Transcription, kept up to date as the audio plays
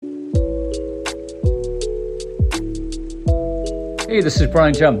Hey, this is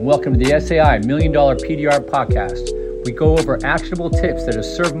Brian Jum. Welcome to the SAI $1 Million PDR podcast. We go over actionable tips that have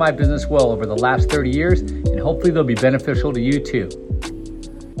served my business well over the last 30 years, and hopefully they'll be beneficial to you too.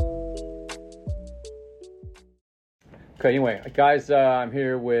 Okay, anyway, guys, I'm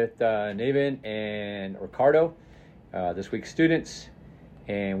here with Navin and Ricardo, this week's students,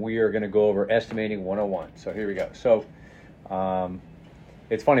 and we are going to go over estimating 101. So here we go. So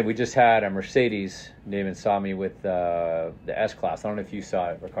it's funny, we just had a Mercedes. Navin saw me with the S-Class. I don't know if you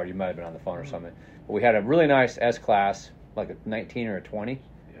saw it, Ricardo. You might have been on the phone or something. But we had a really nice S-Class, like a 19 or a 20.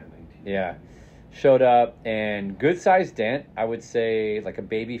 Yeah, 19. Yeah. Showed up, and good-sized dent. I would say like a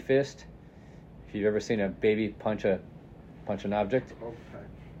baby fist. If you've ever seen a baby punch an object. All the time.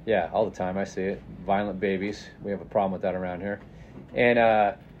 Yeah, all the time. I see it. Violent babies. We have a problem with that around here.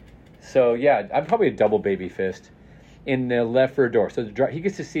 And so, yeah, I'm probably a double baby fist in the left rear door. So he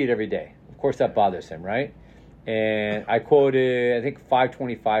gets to see it every day. Of course, that bothers him, right? And I quoted, I think,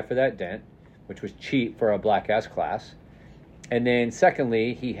 $525 for that dent, which was cheap for a black S-Class. And then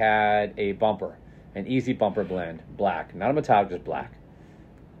secondly, he had a bumper, an easy bumper blend, black. Not a metallic, just black.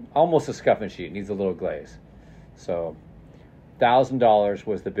 Almost a scuffing sheet, needs a little glaze. So $1,000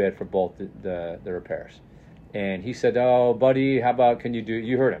 was the bid for both the repairs. And he said, oh, buddy, how about, can you do,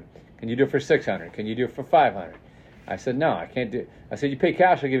 you heard him, can you do it for $600? Can you do it for $500? I said, no, I can't do it. I said, you pay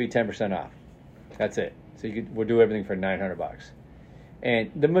cash, I'll give you 10% off. That's it. So we'll do everything for $900.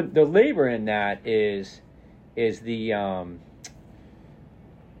 And the labor in that is the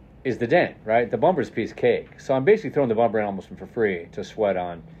dent, right? The bumper's a piece of cake. So I'm basically throwing the bumper in almost for free to sweat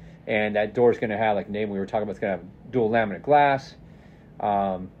on. And that door's going to have, like Name we were talking about, it's going to have dual laminate glass.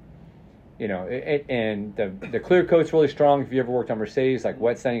 You know, and the clear coat's really strong. If you ever worked on Mercedes, like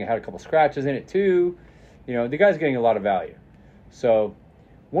wet sanding, it had a couple scratches in it too. You know, the guy's getting a lot of value. So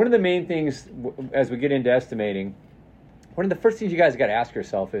one of the main things as we get into estimating, one of the first things you guys got to ask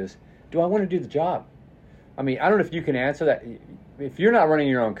yourself is, do I want to do the job? I mean, I don't know if you can answer that. If you're not running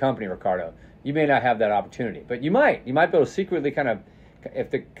your own company, Ricardo, you may not have that opportunity, but you might. You might be able to secretly kind of,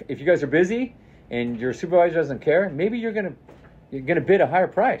 if you guys are busy and your supervisor doesn't care, maybe you're gonna bid a higher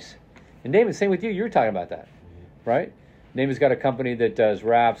price. And David, same with you. You were talking about that, right? David's got a company that does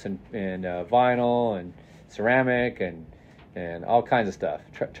wraps and vinyl and ceramic and all kinds of stuff.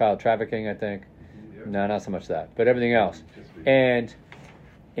 Child trafficking, I think. Yeah. No, not so much that, but everything else. And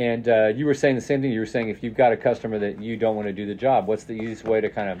you were saying the same thing. You were saying if you've got a customer that you don't want to do the job, what's the easiest way to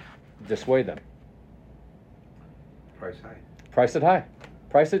kind of dissuade them? Price high. Price it high.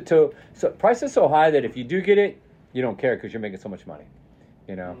 Price it so high that if you do get it, you don't care because you're making so much money.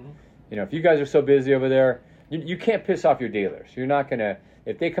 You know, you know, if you guys are so busy over there, you can't piss off your dealers. You're not gonna,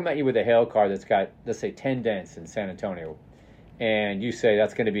 if they come at you with a hail car that's got, let's say, 10 dents in San Antonio, and you say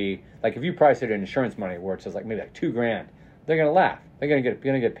that's going to be like, if you price it in insurance money where it says like maybe like $2,000, they're gonna laugh. They're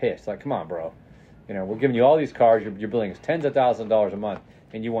gonna get pissed. Like, come on, bro. You know, we're giving you all these cars. You're billing us tens of thousands of dollars a month,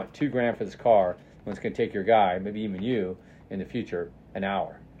 and you want $2,000 for this car when it's gonna take your guy, maybe even you, in the future, an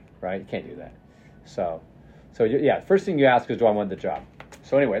hour, right? You can't do that. So yeah. First thing you ask is, do I want the job?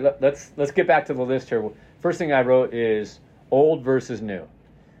 So anyway, let's get back to the list here. First thing I wrote is old versus new.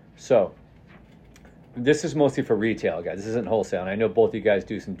 So this is mostly for retail, guys. This isn't wholesale. And I know both of you guys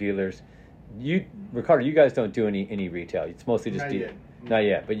do some dealers. Ricardo, you guys don't do any retail. It's mostly just dealer. Not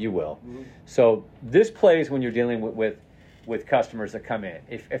yet, but you will. Mm-hmm. So this plays when you're dealing with customers that come in.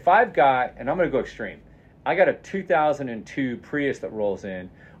 If I've got, and I'm going to go extreme, I got a 2002 Prius that rolls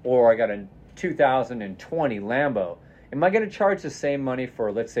in, or I got a 2020 Lambo. Am I going to charge the same money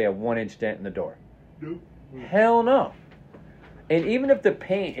for, let's say, a 1-inch dent in the door? Nope. Hell no. And even if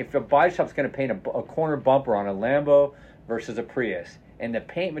if a body shop's going to paint a corner bumper on a Lambo versus a Prius, and the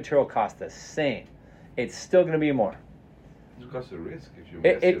paint material costs the same, it's still going to be more. It's because of risk if you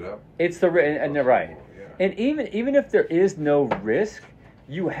mess it up. It's the and they're right. Yeah. And even if there is no risk,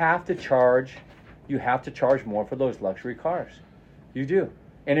 you have to charge more for those luxury cars. You do.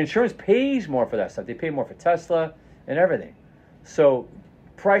 And insurance pays more for that stuff. They pay more for Tesla and everything. So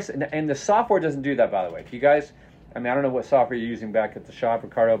price, and the software doesn't do that, by the way. If you guys, I mean, I don't know what software you're using back at the shop,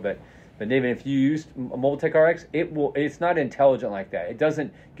 Ricardo, but David, if you used Mobilitech RX, it's not intelligent like that. It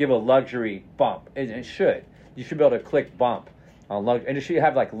doesn't give a luxury bump. It should. You should be able to click bump on and it should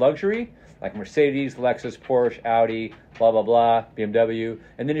have like luxury, like Mercedes, Lexus, Porsche, Audi, blah blah blah, BMW,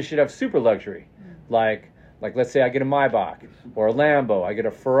 and then it should have super luxury, like let's say I get a Maybach or a Lambo, I get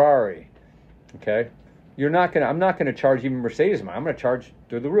a Ferrari. Okay, I'm not gonna charge even Mercedes. I'm gonna charge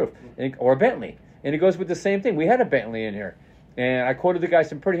through the roof, or a Bentley, and it goes with the same thing. We had a Bentley in here. And I quoted the guy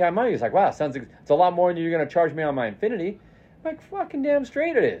some pretty high money. He's like, wow, it's a lot more than you're going to charge me on my Infiniti. I'm like, fucking damn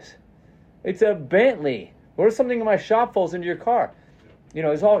straight it is. It's a Bentley. What if something in my shop falls into your car?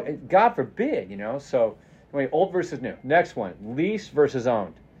 it's all, God forbid, So, anyway, old versus new. Next one, lease versus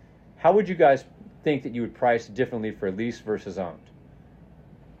owned. How would you guys think that you would price differently for lease versus owned?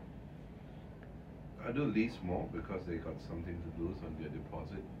 I do lease more because they got something to lose on their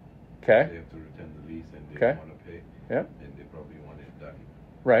deposit. Okay. They have to return the lease and they Okay. want to pay. Yep. And they probably want it done.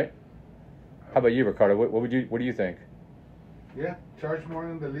 Right. How about you, Ricardo? What do you think? Yeah, charge more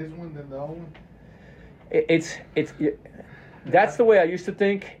in the lease one than the own one. That's the way I used to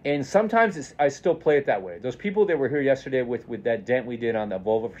think, and sometimes I still play it that way. Those people that were here yesterday with that dent we did on the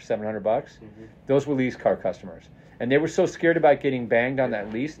Volvo for $700, those were lease car customers, and they were so scared about getting banged on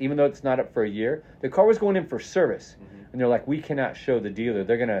that lease, even though it's not up for a year. The car was going in for service, and they're like, "We cannot show the dealer.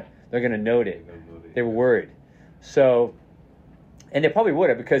 They're gonna note it." They were worried, so, and they probably would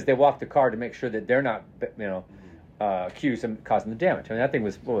have because they walked the car to make sure that they're not, accused of causing the damage. I mean, that thing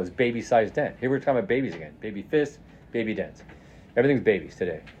was baby-sized dent. Here we're talking about babies again. Baby fists, baby dents. Everything's babies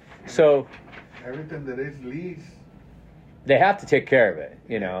today. So everything that is lease, they have to take care of it.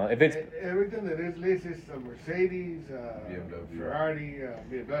 If it's everything that is lease is a Mercedes, BMW. Ferrari,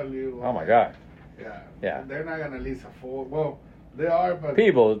 BMW. Oh my God. Yeah. They're not gonna lease a Ford. Well, they are, but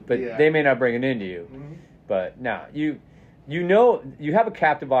they may not bring it into you. Mm-hmm. But now you have a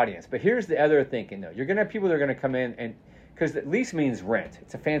captive audience. But here's the other thinking though: you're gonna have people that are gonna come in and because lease means rent.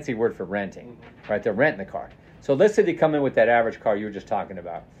 It's a fancy word for renting, right? They're renting the car. So let's say they come in with that average car you were just talking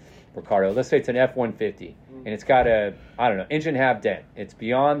about, Ricardo. Let's say it's an F-150, and it's got a, inch and a half dent. It's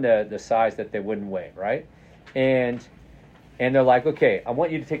beyond the size that they wouldn't weigh, right? And they're like, okay, I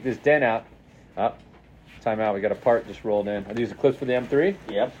want you to take this dent out. Time out. We got a part just rolled in. Are these the clips for the M3?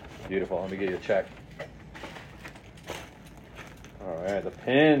 Yep. Beautiful. Let me get you a check. All right, the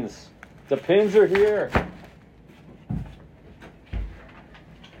pins. The pins are here.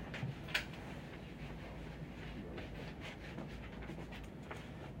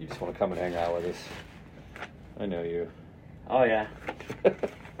 You just want to come and hang out with us. I know you. Oh, yeah.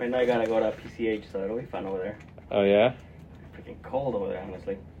 Right now I gotta go to PCH, so it'll be fun over there. Oh, yeah? Freaking cold over there,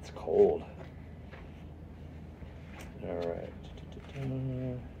 honestly. It's cold. All right.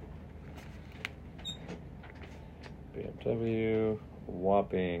 BMW,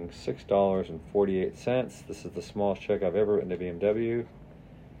 whopping $6.48. This is the smallest check I've ever written to BMW.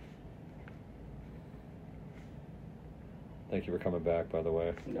 Thank you for coming back, by the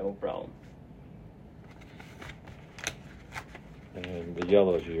way. No problem. And the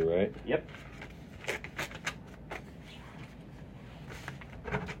yellow is you, right? Yep.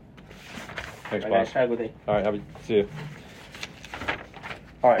 Thanks, All boss. right, have a good day. All right, see you.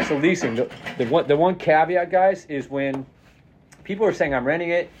 All right, so leasing. The one caveat, guys, is when people are saying I'm renting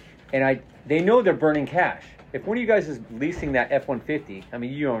it, and they know they're burning cash. If one of you guys is leasing that F-150, I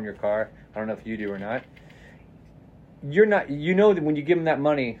mean, you own your car. I don't know if you do or not. You're not. You know that when you give them that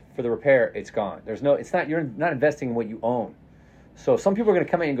money for the repair, it's gone. It's not. You're not investing in what you own. So some people are going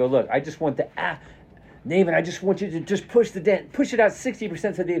to come in and go, look, I just want Navin, I just want you to just push the dent, push it out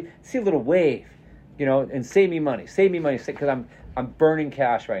 60% so they see a little wave, and save me money, because I'm burning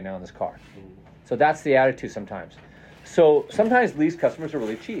cash right now in this car. So that's the attitude sometimes. So sometimes lease customers are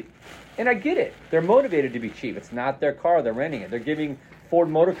really cheap, and I get it. They're motivated to be cheap. It's not their car; they're renting it. They're giving Ford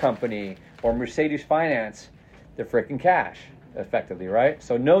Motor Company or Mercedes Finance the frickin' cash, effectively, right?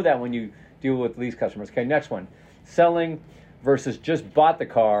 So know that when you deal with lease customers. Okay, next one, selling versus just bought the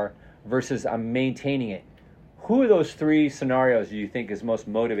car versus I'm maintaining it. Who of those three scenarios do you think is most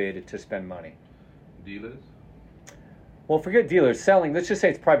motivated to spend money? Dealers? Well, forget dealers. Selling, let's just say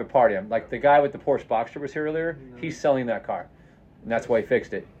it's private party. I'm like the guy with the Porsche Boxster was here earlier. He's selling that car, and that's why he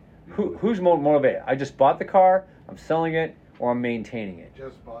fixed it. Who's more motivated? I just bought the car, I'm selling it, or I'm maintaining it?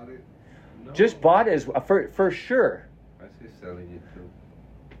 Just bought it. No. Just bought it for sure. I say selling it too.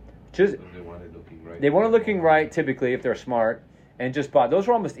 Just Because they want it looking right. They want it looking right, typically, if they're smart, and just bought. Those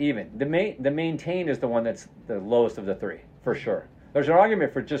are almost even. The maintain is the one that's the lowest of the three, for sure. There's an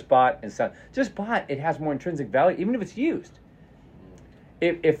argument for just bought and sell. Just bought, it has more intrinsic value, even if it's used.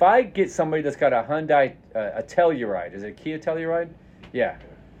 If I get somebody that's got a Hyundai, a Telluride, is it a Kia Telluride? Yeah.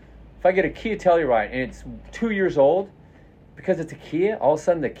 If I get a Kia Telluride and it's 2 years old, because it's a Kia, all of a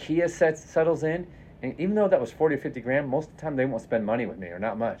sudden the Kia settles in, and even though that was 40 or 50 grand, most of the time they won't spend money with me, or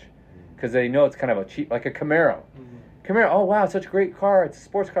not much, because they know it's kind of a cheap, like a Camaro. Camaro, oh wow, it's such a great car, it's a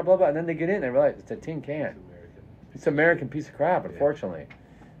sports car, blah blah, and then they get in and they realize it's a tin can. It's an American piece of crap, unfortunately.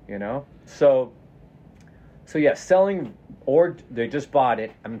 So yeah, selling or they just bought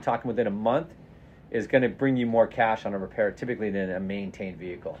it, I'm talking within a month, is going to bring you more cash on a repair typically than a maintained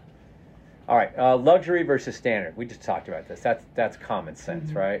vehicle. All right, luxury versus standard. We just talked about this. That's common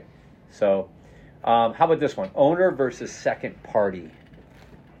sense, right? So how about this one? Owner versus second party.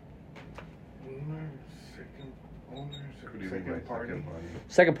 Second party.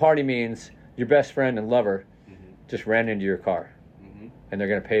 Second party means your best friend and lover Mhm. just ran into your car, Mhm. and they're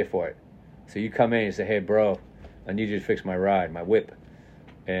going to pay for it. So you come in and you say, hey, bro, I need you to fix my ride, my whip.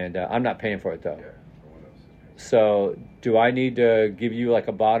 And I'm not paying for it, though. Yeah, someone else is paying. So do I need to give you like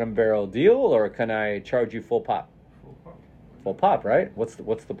a bottom barrel deal, or can I charge you full pop? Full pop. Full pop, right? What's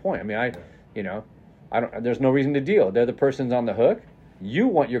the point? I mean, there's no reason to deal. They're the person's on the hook. You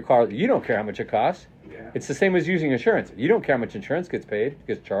want your car. You don't care how much it costs. Yeah. It's the same as using insurance. You don't care how much insurance gets paid,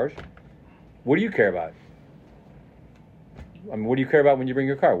 gets charged. What do you care about? I mean, what do you care about when you bring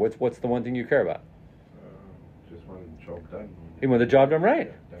your car? What's the one thing you care about? Just want the job done. You want the job done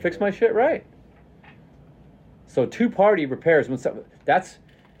right. Yeah, Fix my shit right. So two-party repairs.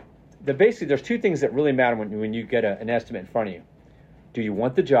 Basically, there's two things that really matter when you get an estimate in front of you. Do you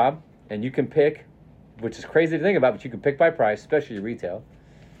want the job? And you can pick, which is crazy to think about, but you can pick by price, especially retail.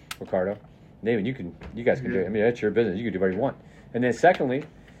 Ricardo, Nathan, you guys can do it. I mean, that's your business. You can do whatever you want. And then secondly,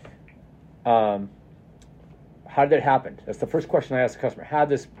 how did it happen? That's the first question I ask the customer. How did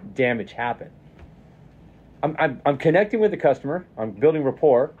this damage happen? I'm connecting with the customer. I'm building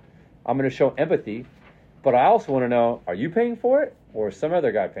rapport. I'm going to show empathy, but I also want to know: are you paying for it, or is some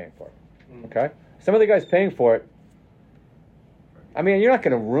other guy paying for it? Okay, some other guy's paying for it. I mean, you're not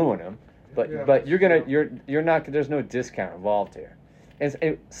going to ruin him, but you're not. There's no discount involved here.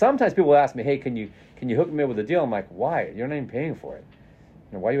 And sometimes people will ask me, "Hey, can you hook me up with a deal?" I'm like, "Why? You're not even paying for it.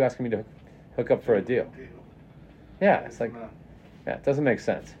 Why are you asking me to hook up for a deal?" Yeah, it's like, yeah, it doesn't make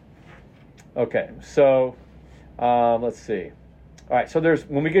sense. Okay, so let's see. All right, so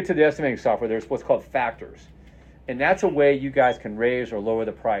when we get to the estimating software, there's what's called factors, and that's a way you guys can raise or lower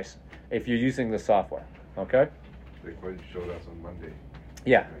the price if you're using the software. Okay. They quite showed us on Monday.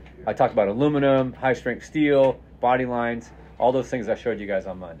 Yeah, I talked about aluminum, high strength steel, body lines, all those things I showed you guys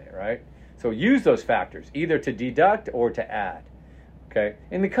on Monday, right? So use those factors either to deduct or to add. Okay,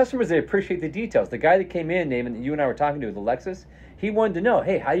 and the customers, they appreciate the details. The guy that came in, Naaman, that you and I were talking to, the Lexus, he wanted to know,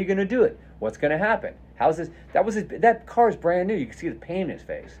 hey, how are you going to do it? What's going to happen? How's this? That car is brand new. You can see the pain in his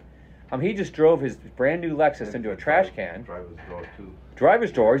face. He just drove his brand new Lexus into a trash can. Driver's door too.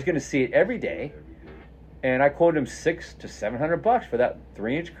 Driver's door. He's going to see it every day. Every day. And I quoted him $600 to $700 for that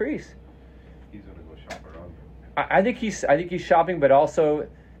 3-inch crease. He's gonna go shop around. I think he's shopping, but also,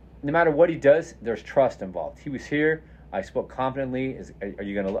 no matter what he does, there's trust involved. He was here. I spoke confidently. Are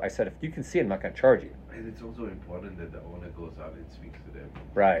you gonna? I said, if you can see it, I'm not gonna charge you. And it's also important that the owner goes out and speaks to them.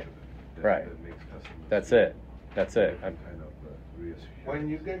 Right. That makes customers. That's it. That's it. Kind of reassurance. When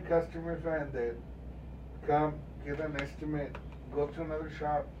you get customers, man, that come, get an estimate, go to another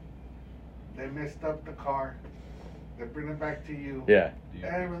shop, they messed up the car, they bring it back to you. Yeah.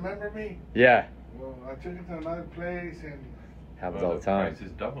 Hey, remember me? Yeah. Well, I took it to another place and Happens all the time. Price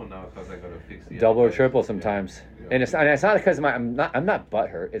is double now because I gotta fix the Double other or price. triple sometimes. Yeah. And it's not because I'm not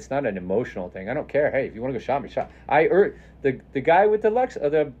butthurt. It's not an emotional thing. I don't care. Hey, if you want to go shop me, shop. The guy with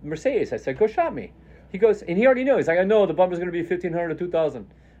the Mercedes, I said, go shop me. He goes, and he already knows. He's like, I know the bumper's gonna be $1,500 to $2,000. I'm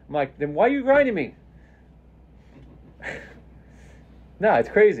like, then why are you grinding me? No, it's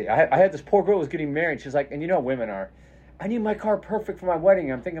crazy. I had this poor girl who was getting married. She's like, and you know how women are. I need my car perfect for my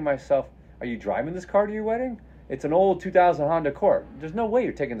wedding. I'm thinking to myself, are you driving this car to your wedding? It's an old 2000 Honda Accord. There's no way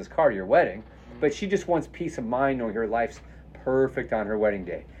you're taking this car to your wedding. But she just wants peace of mind knowing her life's perfect on her wedding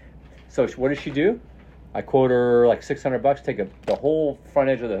day. So what does she do? I quote her like $600. The whole front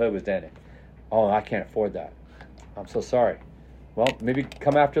edge of the hood was dented. Oh, I can't afford that. I'm so sorry. Well, maybe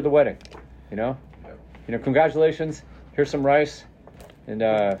come after the wedding. Congratulations. Here's some rice. And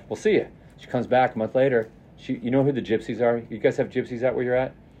we'll see you. She comes back a month later. You know who the gypsies are? You guys have gypsies out where you're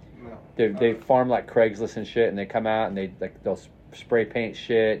at? no. They farm like Craigslist and shit, and they come out and they'll spray paint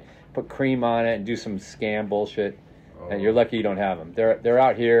shit, put cream on it, and do some scam bullshit. And you're lucky you don't have them. They're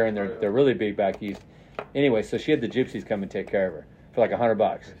out here and they're really big back east. Anyway, so she had the gypsies come and take care of her for like $100.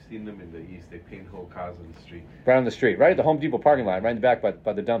 I've seen them in the east. They paint whole cars on the street. Right on the street, right at the Home Depot parking lot, right in the back by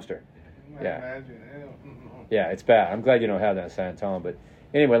the dumpster. Yeah. Imagine. Yeah, it's bad. I'm glad you don't have that in San Antonio. But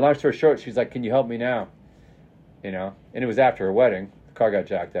anyway, long story short, she's like, can you help me now? And it was after her wedding. The car got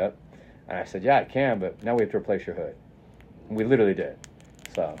jacked up. And I said, yeah, I can, but now we have to replace your hood. And we literally did.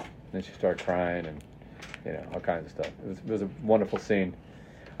 So then she started crying and, all kinds of stuff. It was a wonderful scene.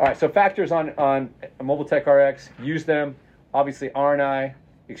 All right, so factors on Mobile Tech RX. Use them. Obviously, R&I.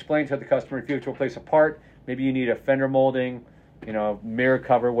 Explain to the customer if you have to replace a part. Maybe you need a fender molding, mirror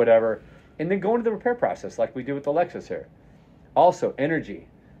cover, whatever. And then go into the repair process like we do with the Lexus here. Also, energy.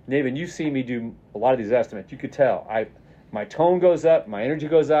 Nathan, you see me do a lot of these estimates. You could tell. My tone goes up. My energy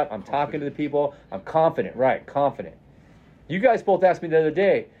goes up. I'm talking to the people. I'm confident. Right, confident. You guys both asked me the other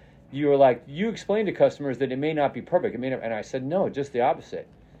day, you were like, you explain to customers that it may not be perfect. It may not, and I said, no, just the opposite.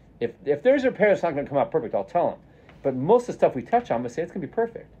 If there's a repair that's not going to come out perfect, I'll tell them. But most of the stuff we touch on, I'm going to say it's going to be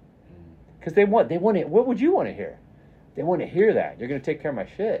perfect. Because they want it. What would you want to hear? They want to hear that. You're going to take care of my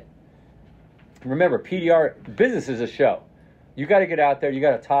shit. Remember, PDR, business is a show. You got to get out there. You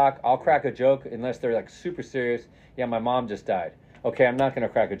got to talk. I'll crack a joke unless they're like super serious. Yeah, my mom just died. Okay, I'm not going to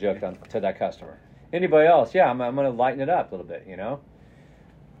crack a joke to that customer. Anybody else? Yeah, I'm going to lighten it up a little bit, you know?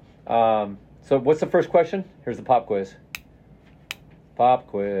 So what's the first question? Here's the pop quiz. Pop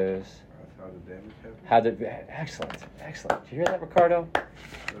quiz. How the damage happened? Excellent. Did you hear that, Ricardo?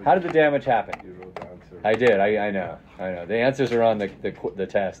 How did the damage happen? You wrote the answer. I did. I know. The answers are on the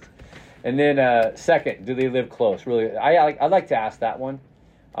test. And then second, do they live close? Really, I like to ask that one.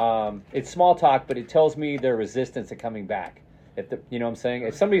 It's small talk, but it tells me their resistance to coming back. You know what I'm saying?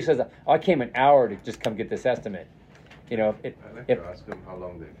 If somebody says, "Oh, I came an hour to just come get this estimate," you know, I like to ask them how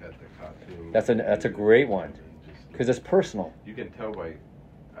long they've had the car too. That's a great one because it's personal. You can tell by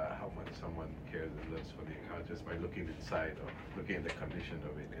how much someone cares and lives for the car just by looking inside or looking at the condition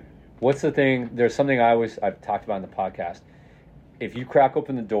of it. What's the thing? There's something I've talked about in the podcast. If you crack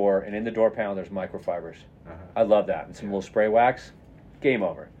open the door and in the door panel there's microfibers, I love that, and some little spray wax, game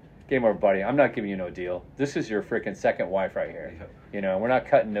over. Game over, buddy. I'm not giving you no deal. This is your freaking second wife right here. Yeah. You know, we're not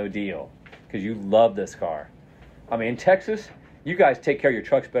cutting no deal because you love this car. I mean, in Texas, you guys take care of your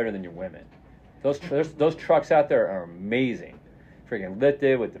trucks better than your women. Those trucks out there are amazing. Freaking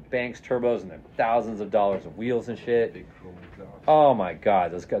lifted with the Banks turbos and the thousands of dollars of wheels and shit. Big chrome exhaust. Oh my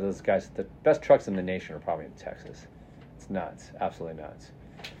God, those guys, the best trucks in the nation are probably in Texas. It's nuts, absolutely nuts.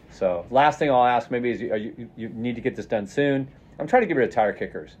 So, last thing I'll ask maybe is, you need to get this done soon. I'm trying to get rid of tire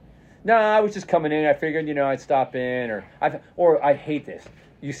kickers. No, I was just coming in. I figured, I'd stop in, or I hate this.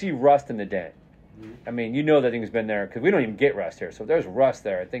 You see rust in the dent. I mean, that thing's been there because we don't even get rust here. So if there's rust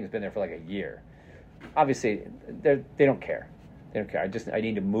there, that thing's been there for like a year. Obviously, they don't care. They don't care. I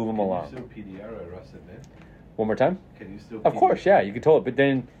need to move them along. Can you still PDR a rusted dent? One more time? Can you still? Of course, yeah. You can totally. But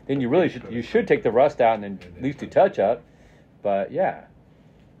then you really should take the rust out and then at least do touch up. But yeah,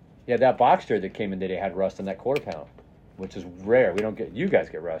 that Boxster that came in today had rust in that quarter panel, which is rare. We don't get. You guys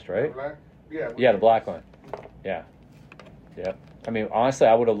get rust, right? The black? Yeah. Yeah, the black one. Yeah. Yeah. I mean, honestly,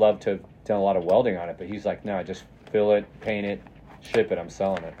 I would have loved to have done a lot of welding on it, but he's like, no, just fill it, paint it, ship it. I'm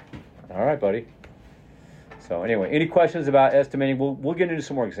selling it. All right, buddy. So anyway, any questions about estimating? We'll get into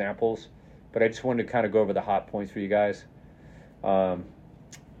some more examples, but I just wanted to kind of go over the hot points for you guys. No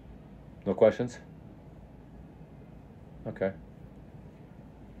questions? Okay.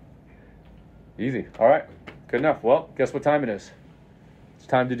 Easy. All right. Good enough. Well, guess what time it is? It's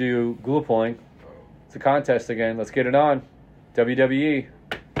time to do gula pulling. It's a contest again. Let's get it on. WWE.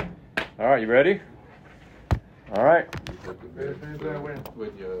 All right, you ready? All right. Who's gonna win?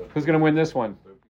 Who's going to win this one?